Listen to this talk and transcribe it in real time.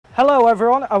Hello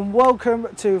everyone and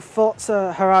welcome to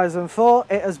Forza Horizon 4.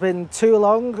 It has been too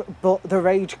long, but the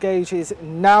rage gauge is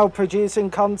now producing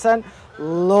content.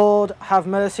 Lord have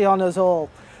mercy on us all.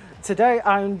 Today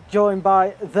I'm joined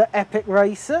by the Epic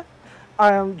Racer.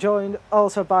 I am joined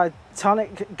also by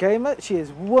Tonic Gamer, she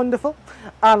is wonderful.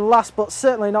 And last but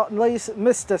certainly not least,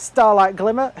 Mr. Starlight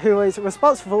Glimmer, who is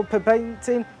responsible for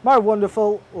painting my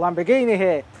wonderful Lamborghini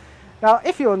here. Now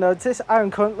if you'll notice, I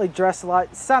am currently dressed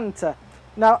like Santa.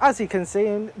 Now, as you can see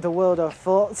in the world of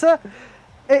Forza,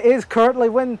 it is currently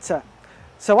winter.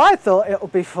 So I thought it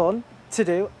would be fun to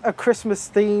do a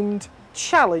Christmas-themed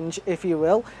challenge, if you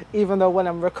will, even though when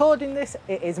I'm recording this,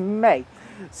 it is May.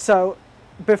 So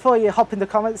before you hop in the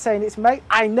comments saying it's May,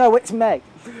 I know it's May.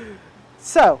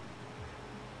 So,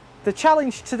 the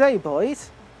challenge today, boys,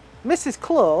 Mrs.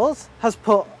 Claus has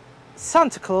put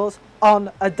Santa Claus on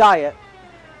a diet.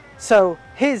 So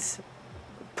his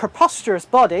preposterous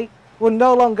body will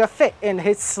no longer fit in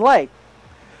his sleigh.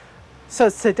 So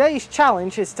today's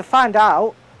challenge is to find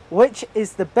out which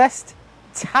is the best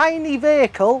tiny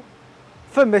vehicle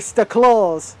for Mr.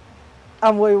 Claus.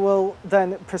 And we will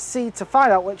then proceed to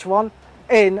find out which one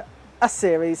in a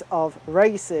series of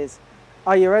races.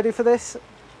 Are you ready for this?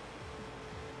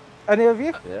 Any of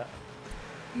you? Yeah.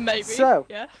 Maybe. So,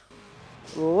 yeah.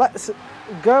 Let's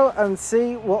go and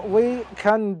see what we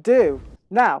can do.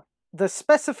 Now, the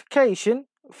specification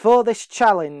for this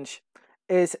challenge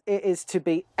is it is to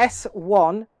be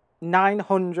S1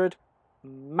 900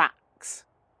 max.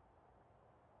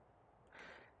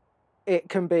 It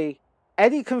can be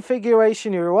any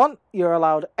configuration you want. You're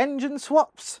allowed engine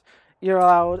swaps. You're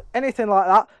allowed anything like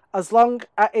that as long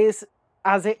as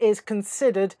it is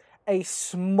considered a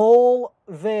small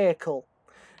vehicle.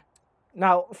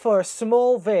 Now, for a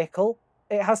small vehicle,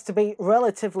 it has to be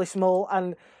relatively small,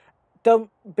 and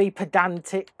don't be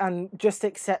pedantic and just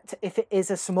accept if it is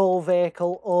a small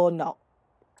vehicle or not.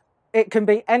 It can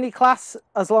be any class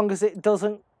as long as it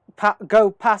doesn't go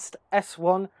past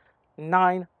S1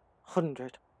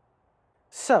 900.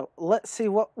 So, let's see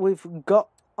what we've got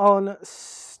on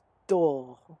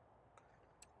store.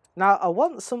 Now, I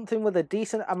want something with a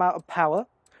decent amount of power,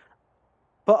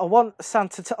 but I want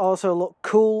Santa to also look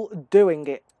cool doing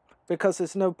it, because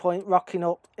there's no point rocking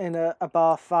up in a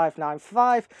bar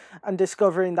 595 and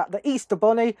discovering that the Easter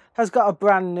Bunny has got a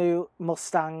brand new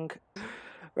Mustang.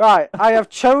 Right, I have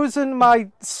chosen my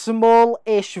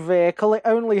small-ish vehicle. It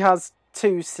only has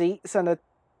 2 seats and a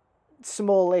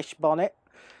small-ish bonnet.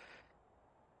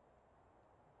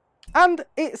 And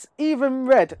it's even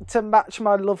red to match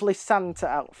my lovely Santa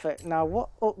outfit. Now, what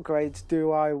upgrades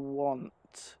do I want?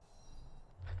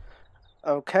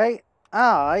 Okay,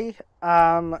 I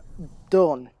am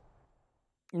done.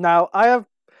 Now, I have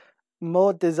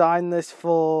more designed this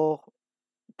for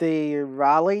the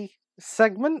rally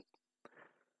segment,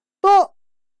 but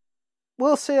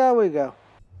we'll see how we go.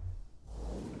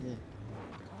 Yeah.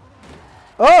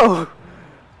 Oh!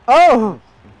 Oh!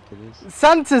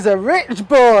 Santa's a rich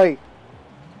boy!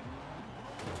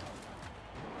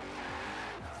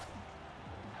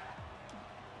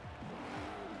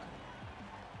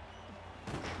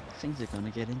 Things are gonna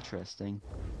get interesting.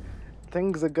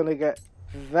 Things are gonna get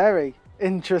very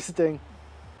interesting.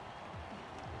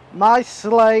 My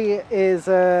sleigh is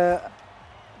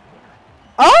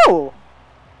Oh!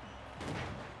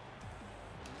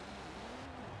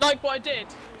 Like what I did.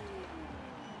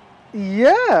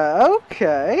 Yeah,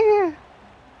 okay.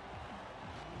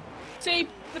 See,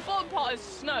 the bottom part is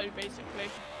snow,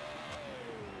 basically.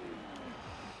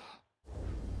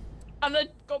 And I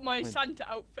got my Santa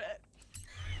outfit.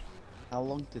 How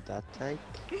long did that take?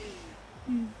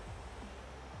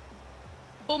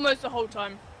 Almost the whole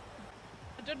time.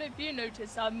 I don't know if you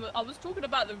noticed, I was talking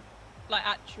about the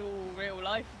actual real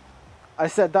life. I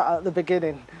said that at the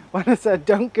beginning when I said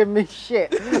don't give me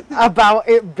shit about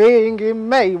it being in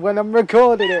May when I'm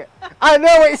recording it. I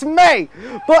know it's May,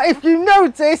 but if you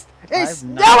noticed, it's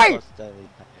snowing!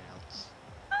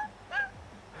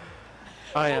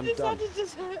 I am done.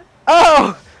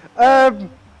 Oh!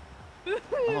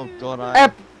 Oh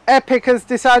god, Epic has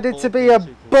decided to be a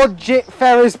budget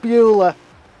Ferris Bueller.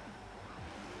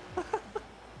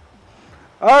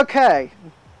 Okay.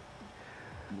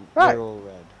 Right. They're all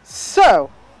red.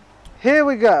 So, here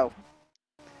we go.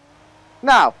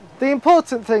 Now, the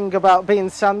important thing about being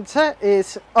Santa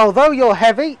is, although you're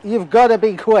heavy, you've got to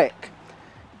be quick.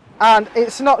 And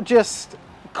it's not just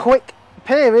quick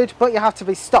period, but you have to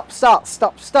be stop, start,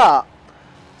 stop, start.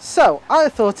 So, I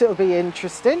thought it would be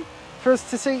interesting for us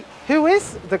to see who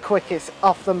is the quickest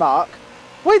off the mark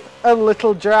with a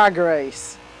little drag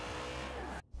race.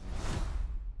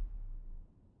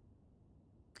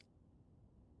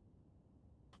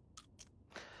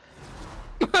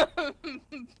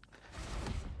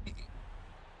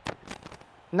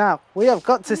 Now, we have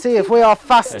got to see if we are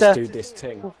faster. Let's do this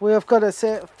thing. We have got to see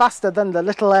it faster than the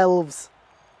little elves.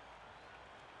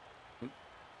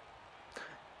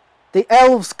 The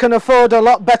elves can afford a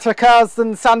lot better cars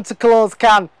than Santa Claus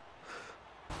can.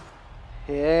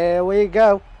 Here we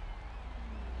go.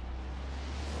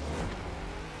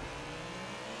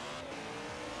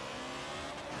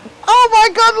 Oh my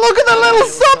god, look at the little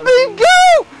sunbeam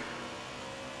go!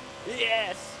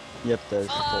 Yes! Yep, there's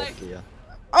the fourth gear.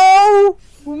 Oh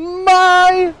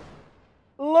my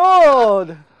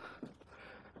lord!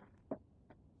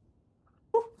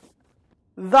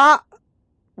 That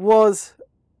was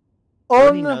I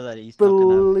already know that he's not gonna have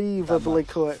that unbelievably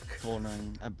much quick.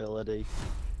 cornering ability.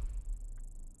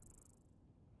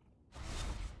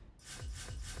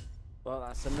 Well,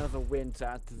 that's another win to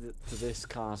add to this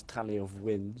car's tally of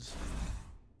wins.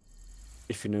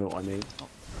 If you know what I mean.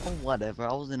 Oh, whatever,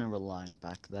 I was in a Reliant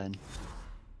back then.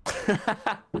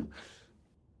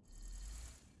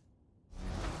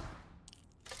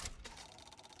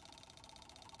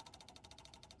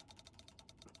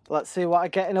 Let's see what I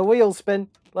get in a wheel spin.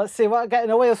 Let's see what I get in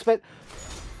a wheel spin.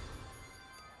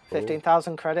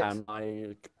 15,000 credits. And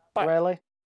I... Really?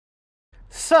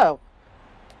 So,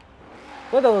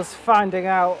 with us finding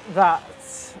out that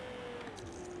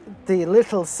the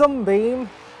little sunbeam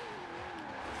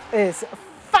is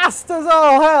fast as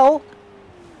all hell,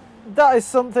 that is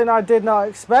something I did not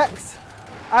expect.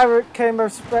 Eric came a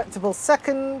respectable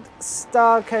second,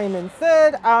 Star came in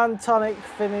third, and Tonic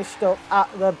finished up at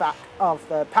the back of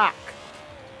the pack.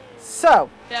 So,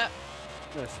 Yeah.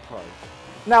 No surprise.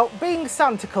 now being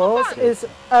Santa Claus is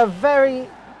a very,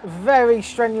 very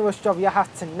strenuous job. You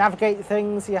have to navigate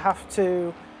things, you have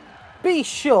to be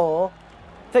sure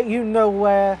that you know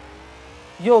where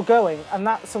you're going, and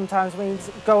that sometimes means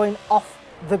going off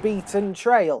the beaten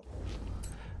trail.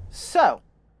 So,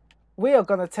 we are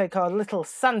going to take our little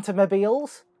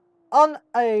Santa-mobiles on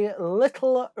a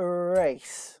little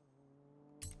race.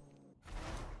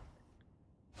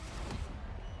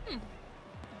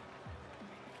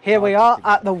 Here we are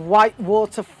at the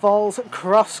Whitewater Falls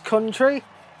cross country.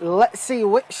 Let's see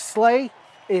which sleigh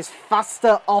is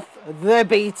faster off the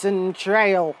beaten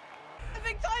trail.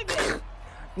 Perfect timing.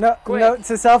 Note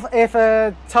to self, if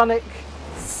a Tonic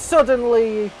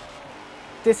suddenly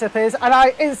disappears and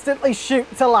I instantly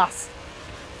shoot to last.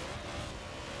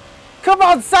 Come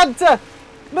on, Santa!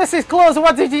 Mrs. Claus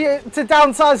wanted you to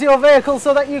downsize your vehicle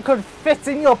so that you could fit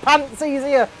in your pants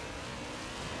easier.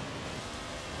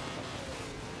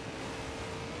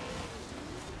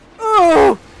 Ooh!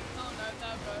 Oh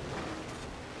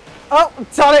no, Oh,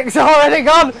 Tonic's already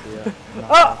gone!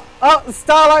 Yeah. Oh,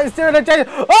 Starlight's doing a change.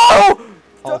 Oh!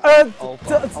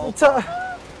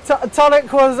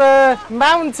 Tonic was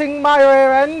mounting my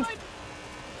rear end.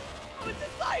 Oh, it's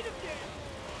inside of you.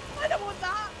 I don't want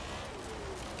that.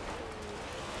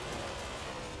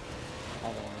 I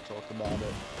don't want to talk about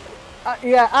it.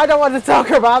 Yeah, I don't want to talk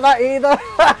about that either.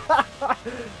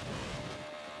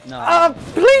 No.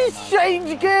 Please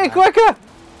change gear quicker.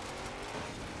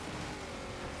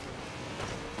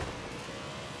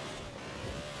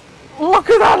 Look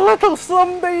at that little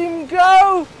sunbeam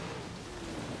go.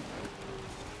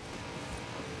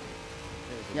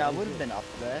 Yeah, I would have been up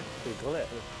there. Wiggle it.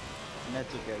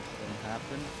 Metal gauge didn't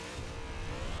happen.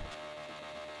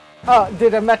 Oh,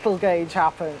 did a metal gauge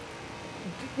happen?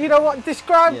 You know what?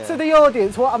 Describe to the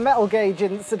audience what a metal gauge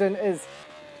incident is,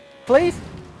 please.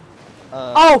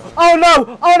 Oh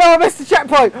no! Oh no! I missed the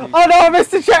checkpoint! Oh no! I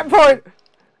missed the checkpoint!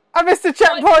 I missed the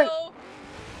checkpoint!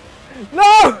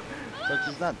 No! Such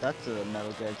as that, that's a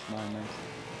metal gauge moment.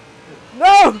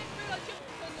 No!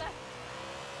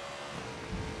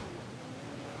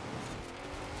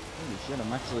 Holy shit,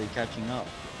 I'm actually catching up.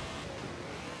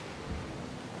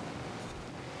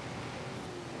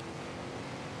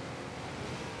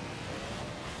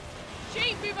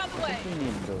 Sheep, move out of the way. We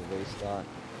need to do a restart.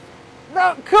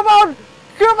 No! Come on!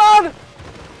 Come on!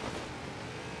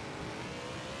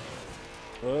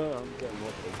 I'm getting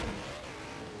wobbly.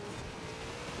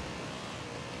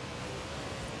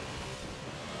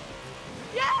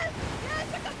 Yes! Yes,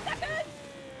 I got second!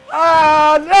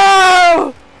 Oh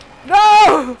no!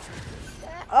 No!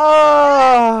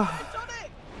 Oh!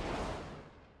 Sonic!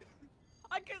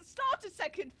 I can start a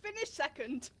second, finish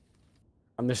second.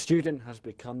 And the student has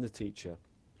become the teacher.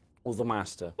 Or the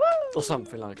master. Woo! Or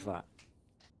something like that.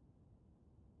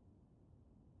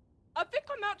 I think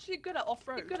I'm actually good at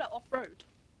off-road.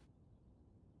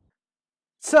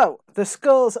 So, the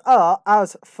scores are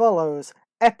as follows.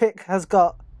 Epic has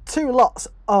got 2 lots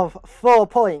of 4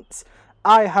 points.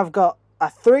 I have got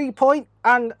a 3 point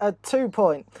and a 2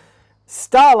 point.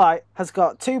 Starlight has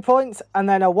got 2 points and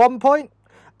then a 1 point.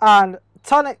 And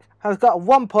Tonic has got a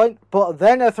 1 point, but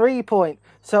then a 3 point.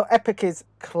 So Epic is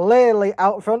clearly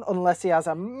out front unless he has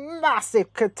a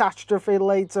massive catastrophe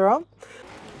later on.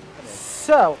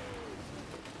 So,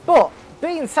 but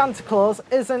being Santa Claus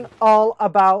isn't all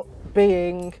about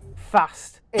being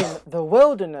fast in the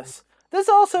wilderness. There's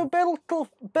also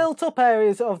built up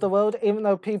areas of the world, even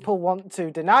though people want to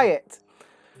deny it.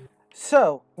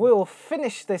 So, we'll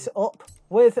finish this up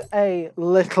with a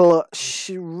little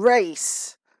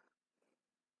race.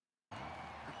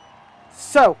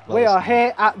 So, we are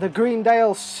here at the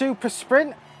Greendale Super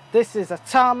Sprint. This is a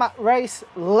tarmac race.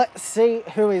 Let's see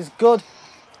who is good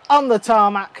on the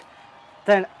tarmac.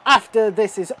 Then after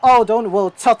this is all done,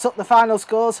 we'll tot up the final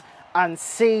scores and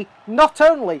see not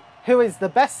only who is the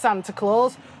best Santa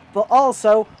Claus, but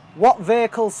also what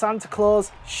vehicle Santa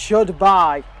Claus should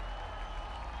buy.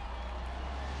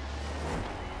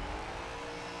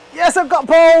 Yes, I've got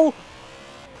pole!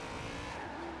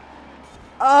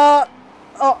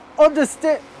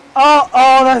 Understeer.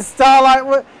 The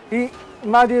Starlight.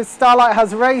 Mind you, Starlight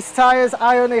has race tyres.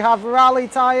 I only have rally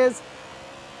tyres.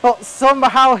 But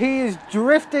somehow he is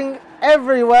drifting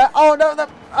everywhere. Oh no,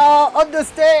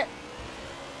 understeer.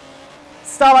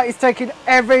 Starlight is taking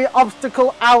every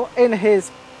obstacle out in his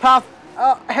path.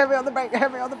 Oh, heavy on the brake,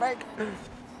 heavy on the brake.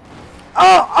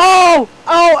 Oh,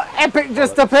 Epic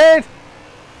just appeared.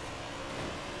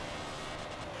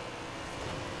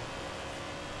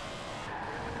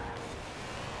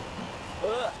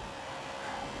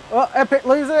 Oh, Epic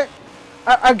losing it.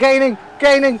 Gaining.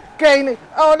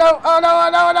 Oh no.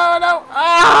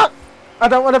 Ah! I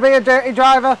don't want to be a dirty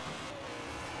driver.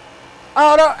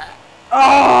 Oh no.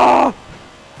 Oh!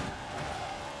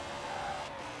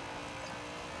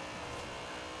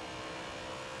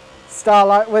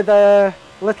 Starlight with a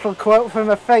little quote from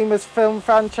a famous film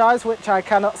franchise, which I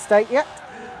cannot state yet.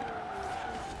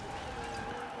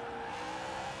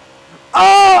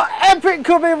 Oh, Epic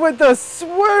coming with the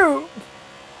swoop.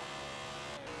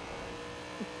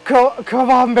 Come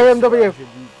on, BMW.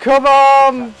 Come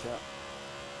on.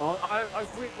 Oh,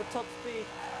 I've reached the top speed.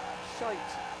 Shite.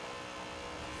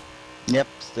 Yep,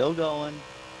 still going.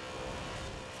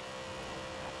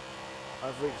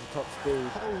 I've reached the top speed.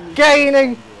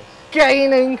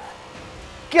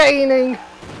 Gaining.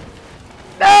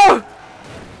 No.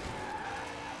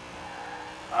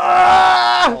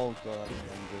 Ah! Oh god,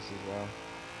 this as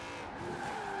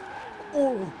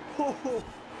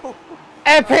well.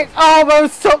 Epic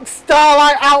almost took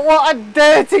Starlight out. What a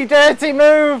dirty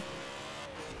move.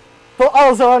 But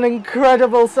also an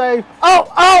incredible save. Oh,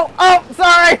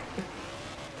 sorry.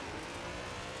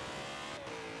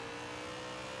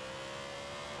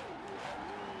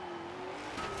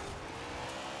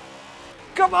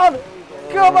 Come on.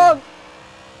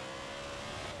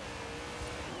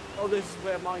 Oh, this is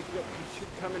where my grip should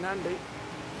come in handy.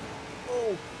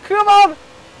 Oh, Come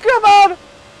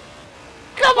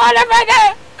on,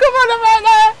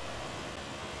 Amanda!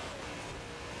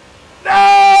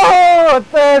 No!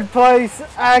 Third place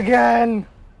again.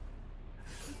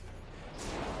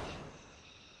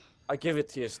 I give it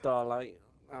to you, Starlight.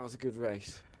 That was a good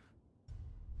race.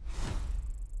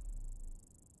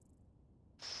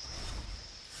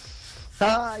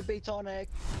 Hi, Tonic.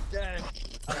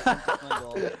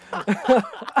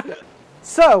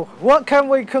 So, what can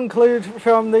we conclude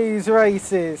from these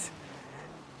races?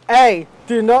 A.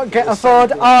 Do not get a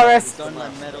Ford RS. Don't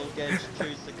let Metal Gauge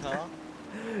choose the car.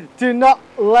 Do not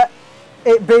let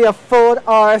it be a Ford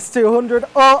RS200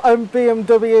 or a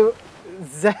BMW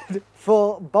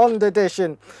Z4 Bond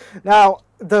Edition. Now,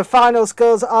 the final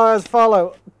scores are as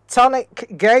follow.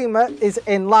 Tonic Gamer is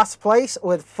in last place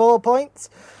with 4 points.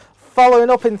 Following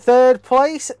up in third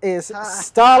place is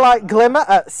Starlight Glimmer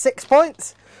at 6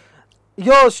 points.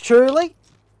 Yours truly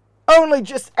only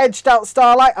just edged out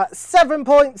Starlight at 7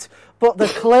 points, but the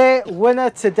clear winner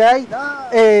today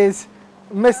is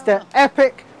Mr.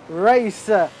 Epic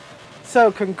Racer.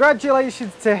 So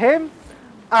congratulations to him,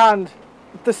 and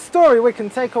the story we can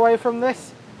take away from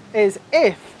this is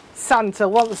if Santa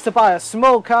wants to buy a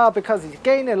small car because he's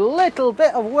gaining a little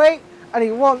bit of weight and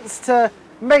he wants to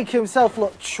make himself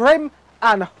look trim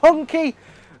and hunky,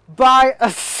 buy a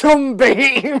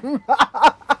Sunbeam.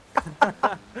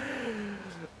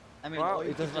 I mean, Well, or you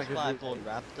it could does just like buy a a Ford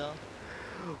Raptor.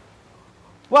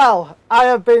 Well, I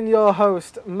have been your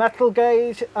host, Metal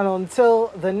Gauge, and until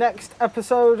the next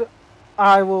episode,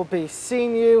 I will be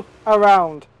seeing you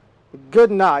around.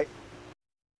 Good night.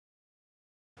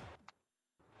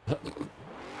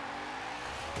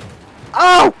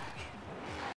 Oh!